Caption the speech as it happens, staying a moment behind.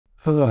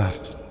Ah,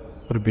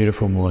 what a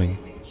beautiful morning.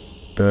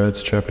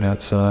 Birds chirping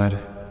outside.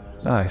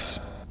 Nice.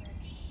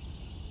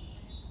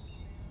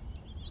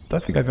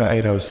 Don't think I got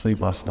 8 hours sleep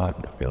last night,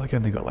 but I feel like I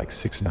only got like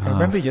 6.5. I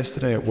remember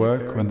yesterday at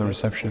work when the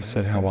receptionist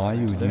said, "How are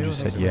you?" and you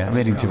just said, "Yes." I'm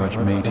eating too much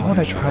meat. Why would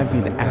I try and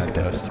be an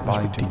actor? It's the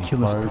most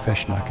ridiculous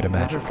profession I could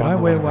imagine. Could I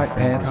wear white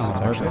pants? I'm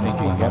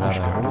overthinking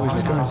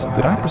it.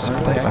 Did I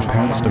precipitate my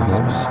parents'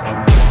 divorce?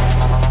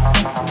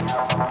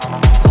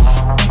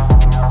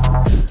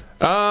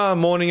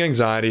 Morning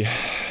anxiety.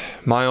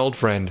 My old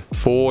friend.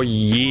 For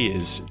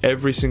years,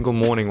 every single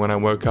morning when I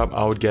woke up,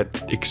 I would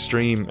get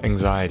extreme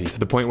anxiety to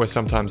the point where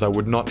sometimes I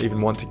would not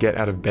even want to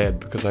get out of bed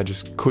because I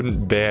just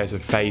couldn't bear to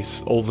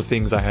face all the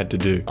things I had to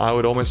do. I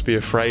would almost be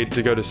afraid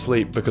to go to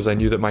sleep because I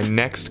knew that my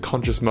next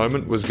conscious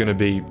moment was going to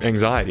be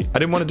anxiety. I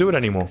didn't want to do it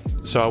anymore.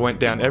 So I went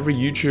down every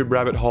YouTube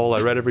rabbit hole,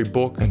 I read every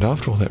book, and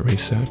after all that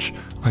research,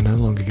 I no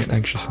longer get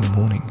anxious in the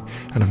morning.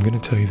 And I'm going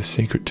to tell you the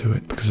secret to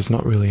it because it's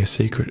not really a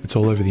secret. It's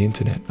all over the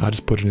internet. I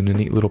just put it in a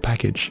neat little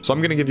package. So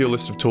I'm going to give you a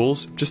list of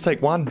tools. Just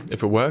take one.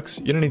 If it works,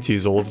 you don't need to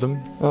use all of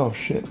them. Oh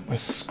shit, my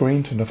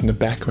screen turned off in the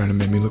background and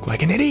made me look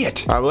like an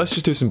idiot. Alright, well, let's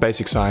just do some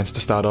basic science to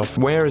start off.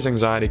 Where is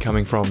anxiety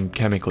coming from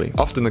chemically?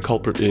 Often the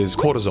culprit is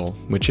cortisol,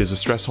 which is a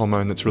stress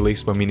hormone that's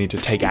released when we need to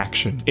take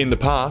action. In the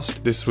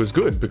past, this was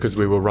good because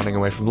we were running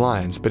away from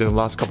lions, but in the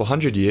last couple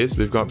hundred years,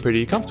 we've got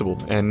pretty comfortable.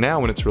 And now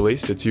when it's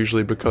released, it's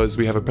usually because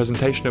we have a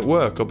presentation at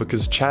work or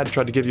because Chad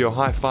tried to give you a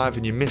high five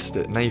and you missed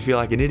it. Now you feel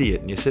like an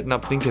idiot and you're sitting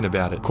up thinking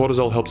about it.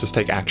 Cortisol helps us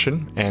take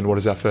action, and what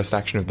is our first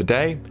action of the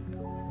day?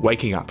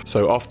 Waking up.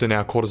 So often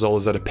our cortisol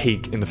is at a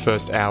peak in the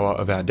first hour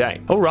of our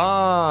day.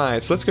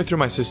 Alright, so let's go through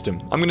my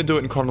system. I'm going to do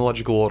it in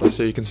chronological order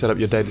so you can set up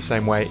your day the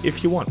same way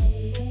if you want.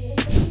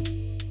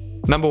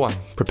 Number 1,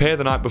 prepare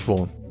the night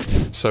before.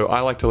 So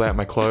I like to lay out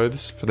my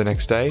clothes for the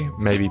next day,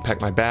 maybe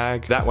pack my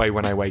bag. That way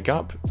when I wake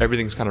up,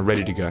 everything's kind of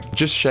ready to go. It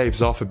just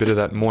shaves off a bit of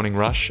that morning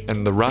rush,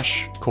 and the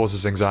rush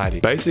causes anxiety.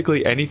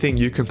 Basically anything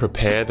you can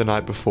prepare the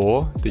night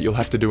before that you'll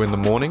have to do in the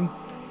morning,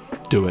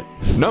 do it.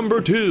 Number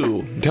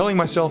 2, telling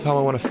myself how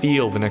I want to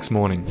feel the next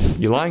morning.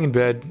 You're lying in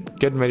bed,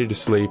 getting ready to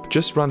sleep.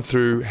 Just run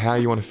through how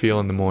you want to feel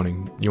in the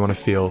morning. You want to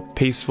feel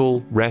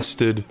peaceful,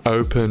 rested,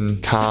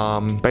 open,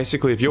 calm.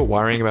 Basically, if you're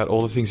worrying about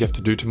all the things you have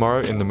to do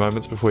tomorrow in the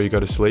moments before you go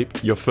to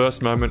sleep, your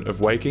first moment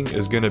of waking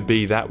is going to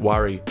be that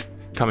worry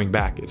coming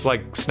back. It's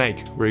like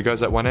Snake, where he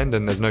goes at one end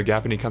and there's no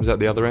gap and he comes out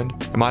the other end.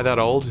 Am I that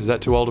old? Is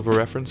that too old of a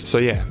reference? So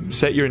yeah,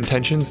 set your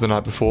intentions the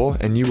night before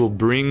and you will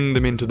bring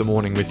them into the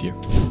morning with you.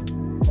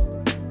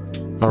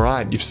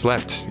 Alright, you've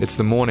slept. It's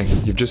the morning.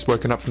 You've just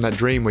woken up from that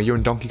dream where you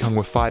and Donkey Kong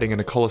were fighting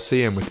in a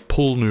coliseum with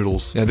pool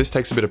noodles. Now this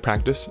takes a bit of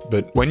practice,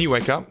 but when you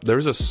wake up, there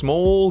is a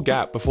small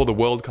gap before the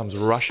world comes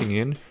rushing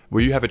in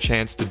where you have a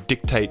chance to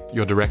dictate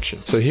your direction.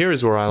 So here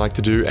is where I like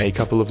to do a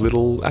couple of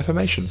little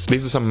affirmations.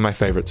 These are some of my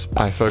favorites.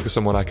 I focus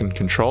on what I can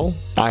control.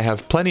 I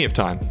have plenty of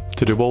time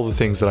to do all the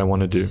things that I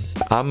want to do.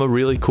 I'm a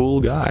really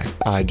cool guy.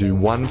 I do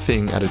one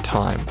thing at a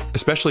time.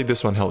 Especially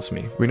this one helps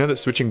me. We know that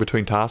switching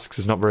between tasks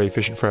is not very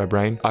efficient for our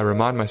brain. I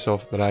remind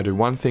myself that I do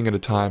one thing at a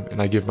time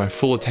and I give my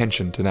full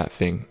attention to that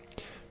thing.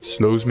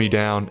 Slows me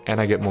down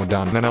and I get more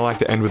done. And then I like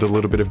to end with a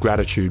little bit of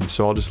gratitude.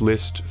 So I'll just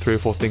list 3 or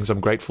 4 things I'm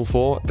grateful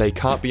for. They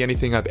can't be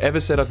anything I've ever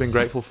said I've been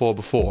grateful for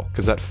before,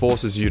 because that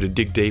forces you to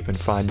dig deep and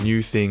find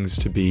new things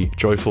to be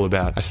joyful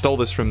about. I stole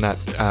this from that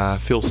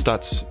Phil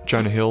Stutz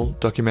Jonah Hill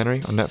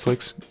documentary on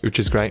Netflix, which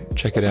is great.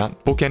 Check it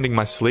out. Bookending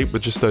my sleep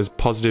with just those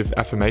positive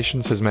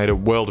affirmations has made a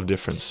world of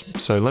difference.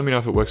 So let me know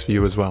if it works for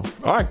you as well.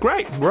 All right,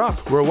 great. We're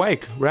up. We're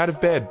awake. We're out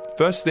of bed.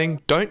 First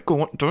thing, don't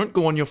go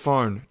on your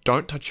phone.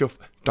 Don't touch it.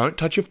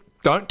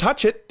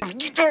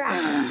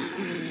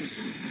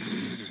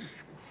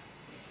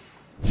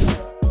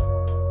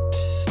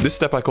 This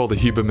step I call the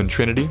Huberman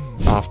Trinity,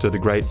 after the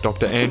great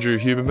Dr. Andrew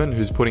Huberman,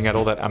 who's putting out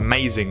all that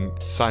amazing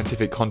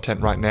scientific content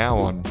right now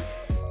on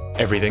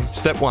everything.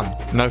 Step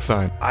 1, no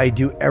phone. I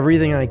do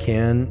everything I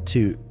can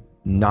to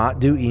not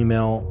do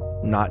email,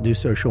 not do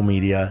social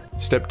media.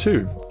 Step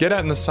 2, get out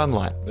in the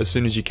sunlight as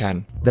soon as you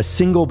can. The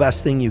single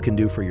best thing you can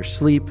do for your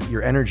sleep,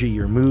 your energy,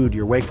 your mood,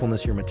 your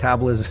wakefulness, your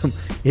metabolism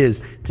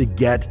is to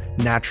get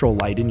natural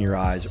light in your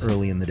eyes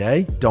early in the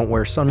day. Don't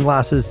wear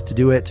sunglasses to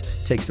do it.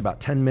 Takes about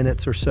 10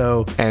 minutes or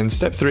so. And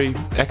step 3,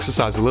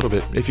 exercise a little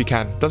bit if you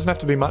can. Doesn't have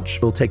to be much.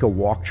 We'll take a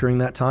walk during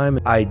that time.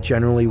 I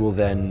generally will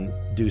then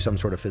do some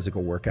sort of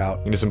physical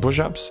workout. You do some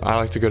push-ups. I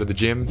like to go to the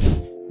gym.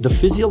 The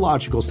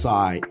physiological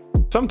side.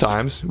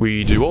 Sometimes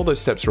we do all those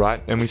steps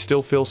right and we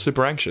still feel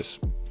super anxious.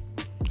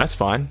 That's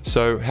fine.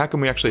 So how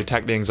can we actually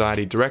attack the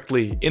anxiety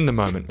directly in the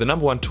moment? The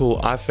number 1 tool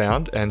I've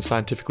found and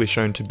scientifically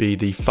shown to be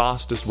the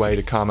fastest way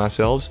to calm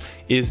ourselves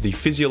is the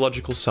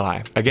physiological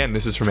sigh. Again,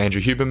 this is from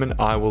Andrew Huberman.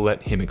 I will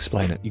let him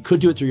explain it. You could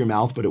do it through your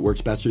mouth, but it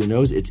works best through the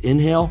nose. It's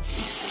inhale,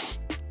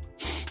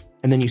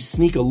 and then you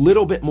sneak a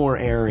little bit more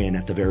air in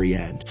at the very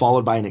end,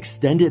 followed by an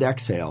extended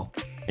exhale,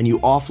 and you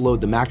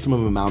offload the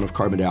maximum amount of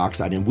carbon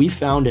dioxide. And we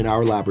found in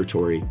our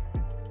laboratory,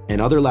 and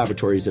other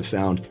laboratories have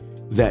found,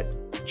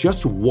 that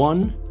just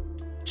 1,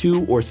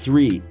 2, or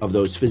 3 of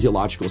those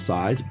physiological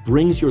sighs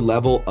brings your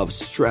level of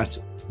stress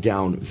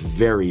down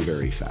very,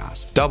 very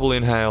fast. Double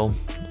inhale,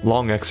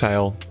 long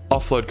exhale,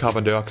 offload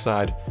carbon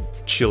dioxide,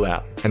 chill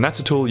out. And that's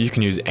a tool you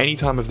can use any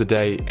time of the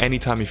day,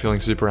 anytime you're feeling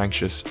super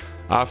anxious.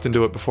 I often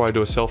do it before I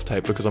do a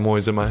self-tape because I'm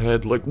always in my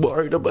head like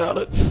worried about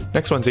it.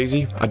 Next one's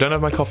easy. I don't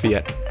have my coffee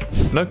yet.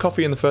 No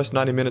coffee in the first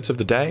 90 minutes of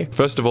the day.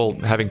 First of all,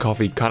 having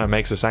coffee kind of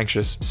makes us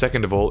anxious.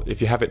 Second of all, if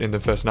you have it in the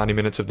first 90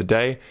 minutes of the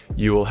day,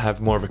 you will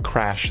have more of a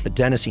crash.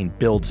 Adenosine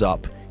builds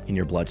up in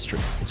your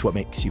bloodstream. It's what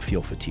makes you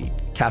feel fatigued.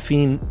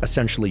 Caffeine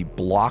essentially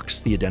blocks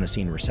the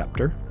adenosine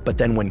receptor, but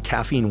then when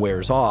caffeine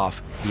wears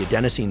off, the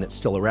adenosine that's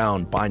still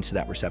around binds to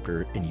that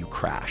receptor and you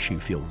crash.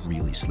 You feel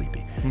really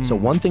sleepy. So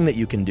one thing that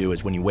you can do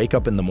is when you wake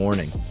up in the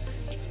morning,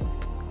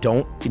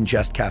 don't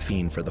ingest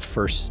caffeine for the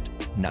first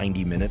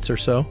 90 minutes or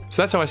so.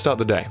 So that's how I start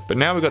the day. But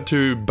now we've got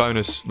 2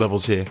 bonus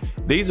levels here.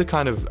 These are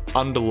kind of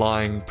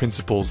underlying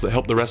principles that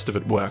help the rest of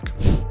it work.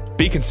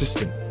 Be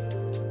consistent.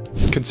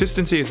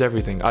 Consistency is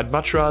everything. I'd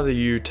much rather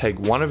you take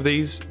one of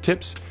these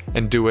tips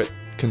and do it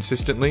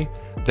consistently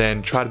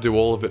than try to do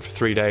all of it for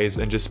 3 days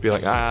and just be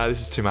like,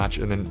 this is too much,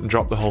 and then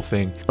drop the whole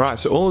thing. All right,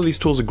 so all of these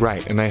tools are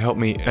great and they help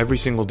me every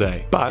single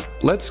day. But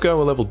let's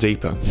go a level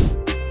deeper.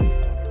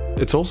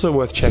 It's also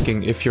worth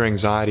checking if your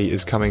anxiety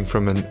is coming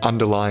from an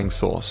underlying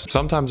source.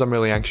 Sometimes I'm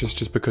really anxious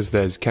just because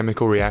there's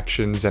chemical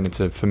reactions and it's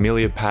a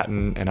familiar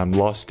pattern and I'm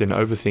lost in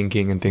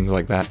overthinking and things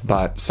like that.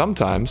 But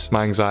sometimes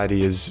my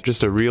anxiety is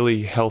just a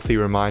really healthy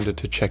reminder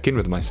to check in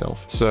with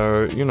myself.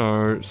 So, you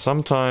know,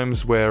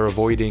 sometimes we're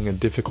avoiding a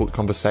difficult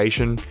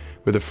conversation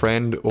with a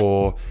friend,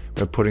 or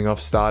we're putting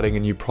off starting a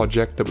new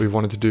project that we've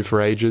wanted to do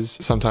for ages.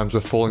 Sometimes we're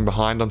falling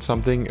behind on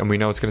something and we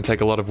know it's going to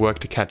take a lot of work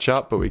to catch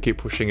up, but we keep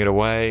pushing it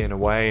away and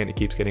it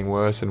keeps getting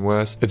worse and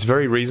worse. It's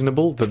very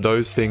reasonable that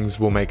those things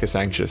will make us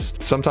anxious.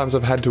 Sometimes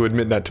I've had to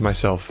admit that to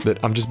myself, that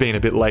I'm just being a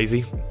bit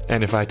lazy,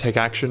 and if I take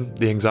action,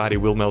 the anxiety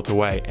will melt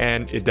away,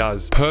 and it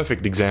does.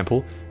 Perfect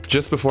example.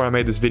 Just before I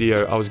made this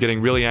video, I was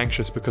getting really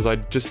anxious because I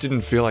just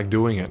didn't feel like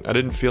doing it. I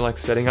didn't feel like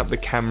setting up the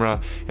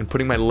camera and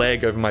putting my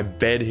leg over my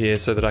bed here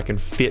so that I can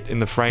fit in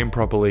the frame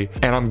properly.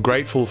 And I'm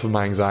grateful for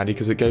my anxiety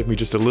because it gave me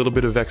just a little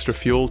bit of extra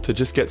fuel to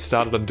just get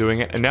started on doing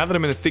it. And now that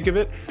I'm in the thick of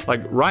it,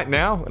 like right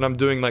now, and I'm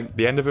doing like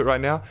the end of it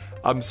right now,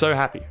 I'm so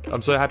happy.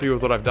 I'm so happy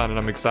with what I've done, and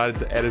I'm excited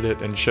to edit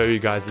it and show you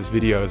guys this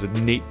video as a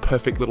neat,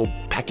 perfect little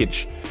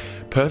package.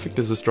 Perfect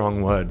is a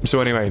strong word.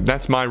 So anyway,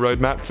 that's my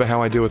roadmap for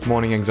how I deal with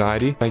morning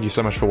anxiety. Thank you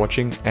so much for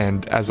watching,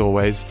 and as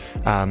always,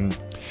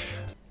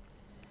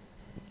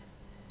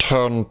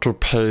 turn to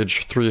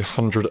page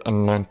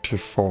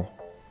 394.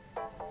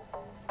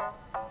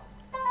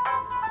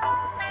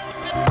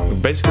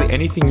 Basically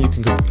anything you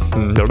can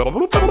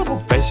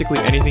basically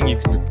anything you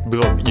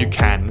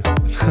can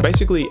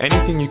basically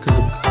anything you can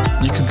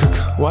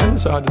why is it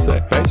so hard to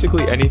say?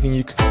 Basically anything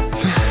you can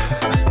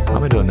Why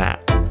am I doing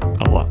that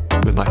a lot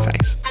with my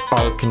face?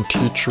 I can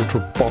teach you to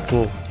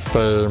bottle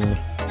fame,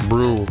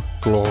 brew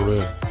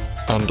glory,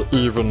 and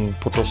even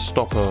put a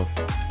stopper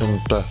in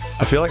death.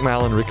 I feel like my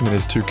Alan Rickman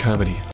is too Kermity.